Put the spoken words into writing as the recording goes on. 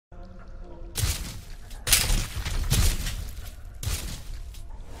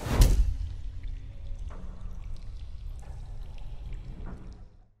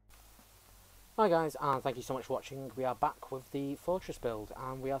Hi guys, and thank you so much for watching. We are back with the Fortress build,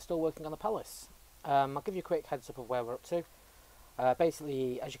 and we are still working on the palace. I'll give you a quick heads up of where we're up to.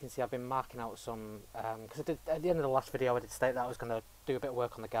 Basically, as you can see, I've been marking out some, because I did, at the end of the last video I did state that I was going to do a bit of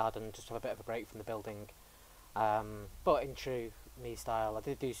work on the garden, just have a bit of a break from the building. But in true me style, I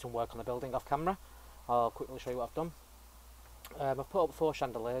did do some work on the building off camera. I'll quickly show you what I've done. I've put up 4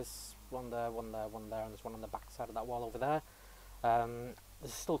 chandeliers, one there, one there, one there, and there's one on the back side of that wall over there.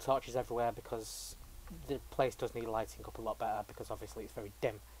 There's still torches everywhere because the place does need lighting up a lot better, because obviously it's very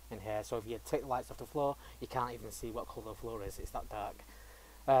dim in here. So if you take the lights off the floor, you can't even see what colour the floor is, it's that dark.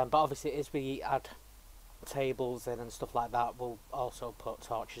 But obviously as we add tables in and stuff like that, we'll also put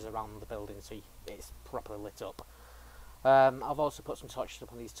torches around the building so it's properly lit up. I've also put some torches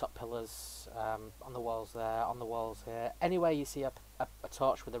up on these top pillars, on the walls there, on the walls here. Anywhere you see a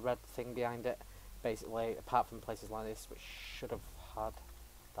torch with a red thing behind it, basically, apart from places like this, which should have had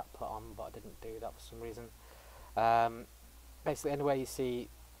that put on, but I didn't do that for some reason. Basically, anywhere you see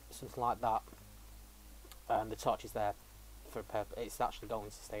something like that, the torch is there for a purpose. It's actually going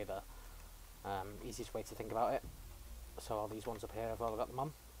to stay there. Easiest way to think about it. So all these ones up here, I've all got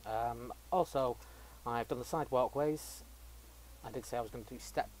them on. Also, I've done the side walkways. I did say I was going to do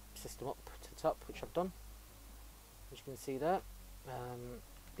step system up to the top, which I've done, as you can see there.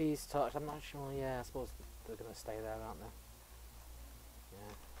 These torches, I'm not sure. Yeah, I suppose they're going to stay there, aren't they?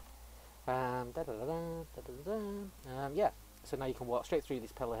 Yeah. Yeah. So now you can walk straight through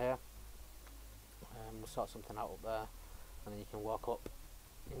this pillar here. We'll sort something out up there, and then you can walk up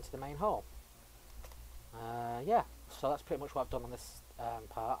into the main hall. Yeah. So that's pretty much what I've done on this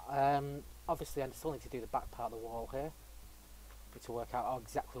part. Obviously, I still need to do the back part of the wall here to work out how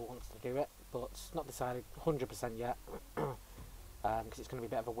exactly I want to do it, but it's not decided 100% yet. Because it's going to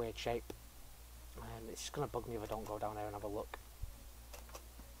be a bit of a weird shape, and it's just going to bug me if I don't go down there and have a look.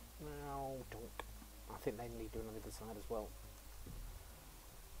 No, don't. I think they need doing on the other side as well.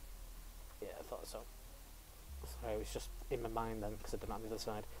 Yeah, I thought so. Sorry, it was just in my mind then, because I've done it on the other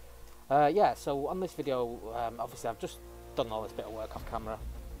side. Yeah, so on this video, obviously I've just done all this bit of work off camera,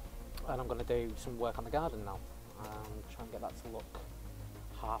 and I'm going to do some work on the garden now, and try and get that to look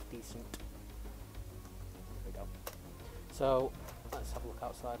half decent. There we go. So, let's have a look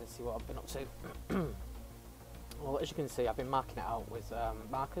outside and see what I've been up to. Well, as you can see, I've been marking it out with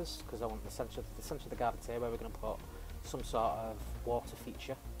markers, because I want the centre of the garden here, where we're going to put some sort of water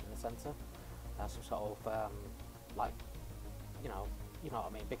feature in the centre. Some sort of, like, you know what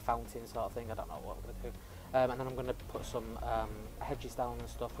I mean, big fountain sort of thing. I don't know what we're going to do. And then I'm going to put some hedges down and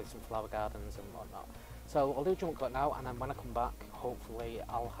stuff with some flower gardens and whatnot. So I'll do a jump cut now, and then when I come back, hopefully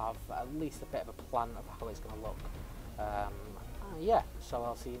I'll have at least a bit of a plan of how it's going to look. Yeah, so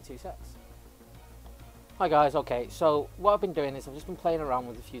I'll see you in 2 secs. Hi guys, okay, so what I've been doing is I've just been playing around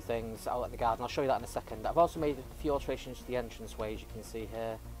with a few things out at the garden. I'll show you that in a second. I've also made a few alterations to the entranceway, as you can see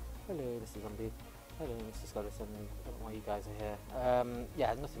here. Hello, Mr. Zombie. Hello, Mr. Skeleton. I don't know why you guys are here.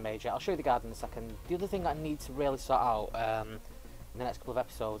 Yeah, nothing major. I'll show you the garden in a second. The other thing I need to really sort out in the next couple of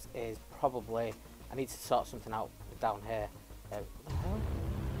episodes is probably I need to sort something out down here. What the hell?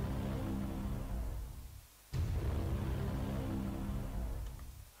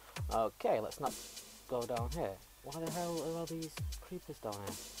 Okay, let's not go down here. Why the hell are all these creepers down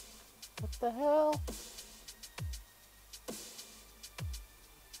here? What the hell?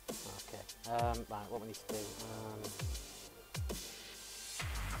 Okay, right, what we need to do,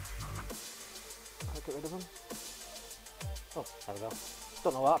 I'll get rid of them. Oh, there we go.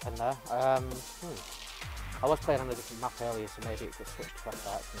 Don't know what happened there. I was playing on a different map earlier, so maybe it just switched back to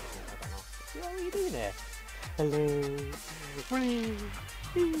accident. I don't know. Yeah, what are you doing here? Hello.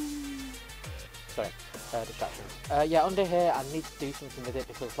 Sorry, distraction. Yeah, under here I need to do something with it,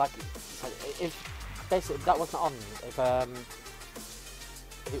 because like if basically that wasn't on, if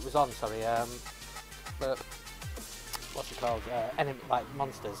it was on, sorry, but what's it called? Enemy, like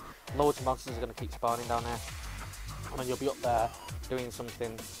monsters. Loads of monsters are going to keep spawning down here, and then you'll be up there doing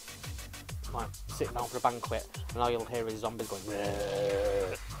something like sitting down for a banquet, and all you'll hear is zombies going.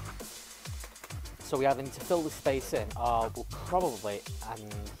 Bleh. So we either need to fill the space in, or we'll probably,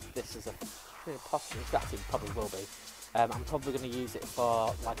 and this is a possible, actually probably will be, I'm probably going to use it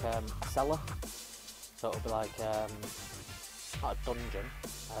for like a cellar, so it'll be like, not a dungeon,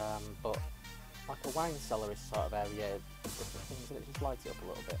 but like a wine cellar is sort of area, different things, and it just lights it up a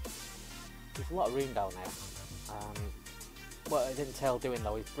little bit. There's a lot of room down there. What it entails doing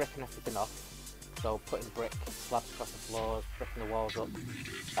though is bricking everything off, so putting brick slabs across the floors, bricking the walls up.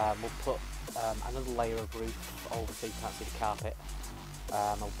 We'll put another layer of roof over so you can't see the carpet.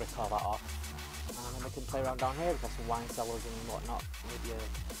 I'll brick all that off, and then we can play around down here. We've got some wine cellars and whatnot. Maybe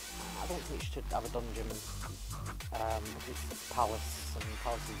don't think it should have a dungeon. It's palace, and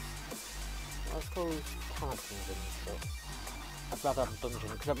palaces, well, I suppose can't have dungeons, but I'd rather have a dungeon,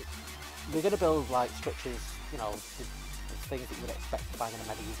 because we're going to build like structures, you know, the things that you would expect to find in a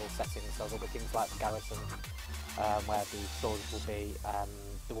medieval setting. So there'll be things like the garrison, where the soldiers will be.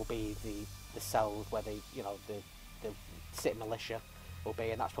 There will be the cells where the city militia will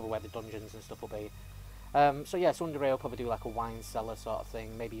be, and that's probably where the dungeons and stuff will be. So yeah, so Mulreay will probably do like a wine cellar sort of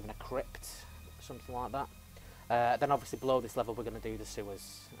thing, maybe even a crypt, something like that. Then obviously below this level we're going to do the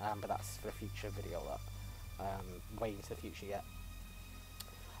sewers, but that's for a future video, that way into the future yet.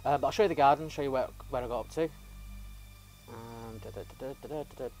 But I'll show you the garden, show you where I got up to.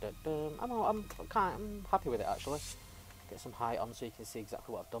 I'm happy with it actually. Get some height on so you can see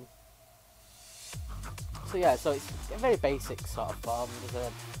exactly what I've done. So yeah, so it's a very basic sort of form.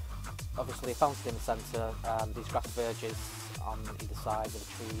 There's obviously a fountain in the centre, these grass verges on either side with a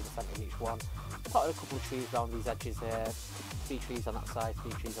tree in the centre of each one. Potted a couple of trees around these edges here, 3 trees on that side,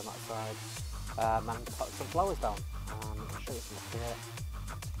 3 trees on that side, and potted some flowers down. I'll show you some up here.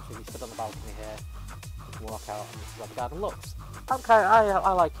 So if you stood on the balcony here, you can walk out and this is how the garden looks.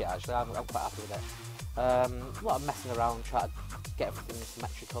 I like it actually, I'm quite happy with it. A lot of messing around, trying to get everything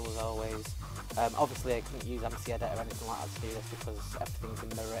symmetrical as always. Obviously I couldn't use MC Edit or anything like that to do this because everything's in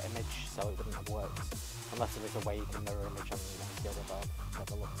mirror image, so it wouldn't have worked unless there was a way you can mirror image on MC Edit, but I've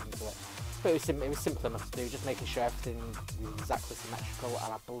never looked into it. But it was simple enough to do, just making sure everything was exactly symmetrical,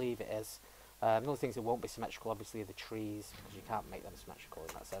 and I believe it is. The only things that won't be symmetrical obviously are the trees, because you can't make them symmetrical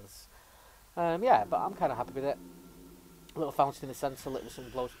in that sense. Yeah, but I'm kind of happy with it. A little fountain in the centre, lit with some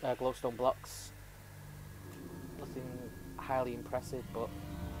glowstone blocks. Nothing highly impressive, but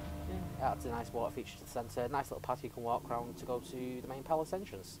yeah, it adds a nice water feature to the centre. Nice little path you can walk around to go to the main palace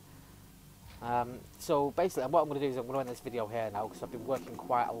entrance. So basically what I'm going to do is I'm going to end this video here now, because I've been working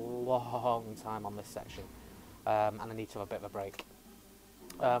quite a long time on this section, and I need to have a bit of a break.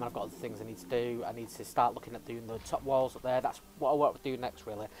 And I've got other things I need to do. I need to start looking at doing the top walls up there. That's what I want to do next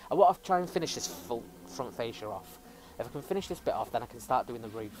really. I want to try and finish this full front fascia off. If I can finish this bit off, then I can start doing the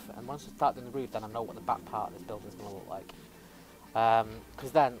roof, and once I start doing the roof, then I know what the back part of this building is going to look like.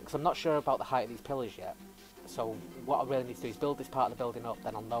 Because I'm not sure about the height of these pillars yet, so what I really need to do is build this part of the building up,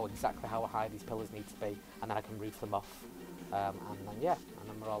 then I'll know exactly how high these pillars need to be, and then I can roof them off, and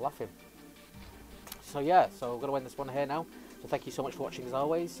then we're all laughing. So yeah, so we're going to end this one here now, so thank you so much for watching as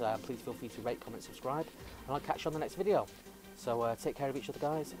always. Please feel free to rate, comment, subscribe, and I'll catch you on the next video. So take care of each other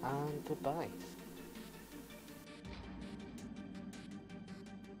guys, and goodbye.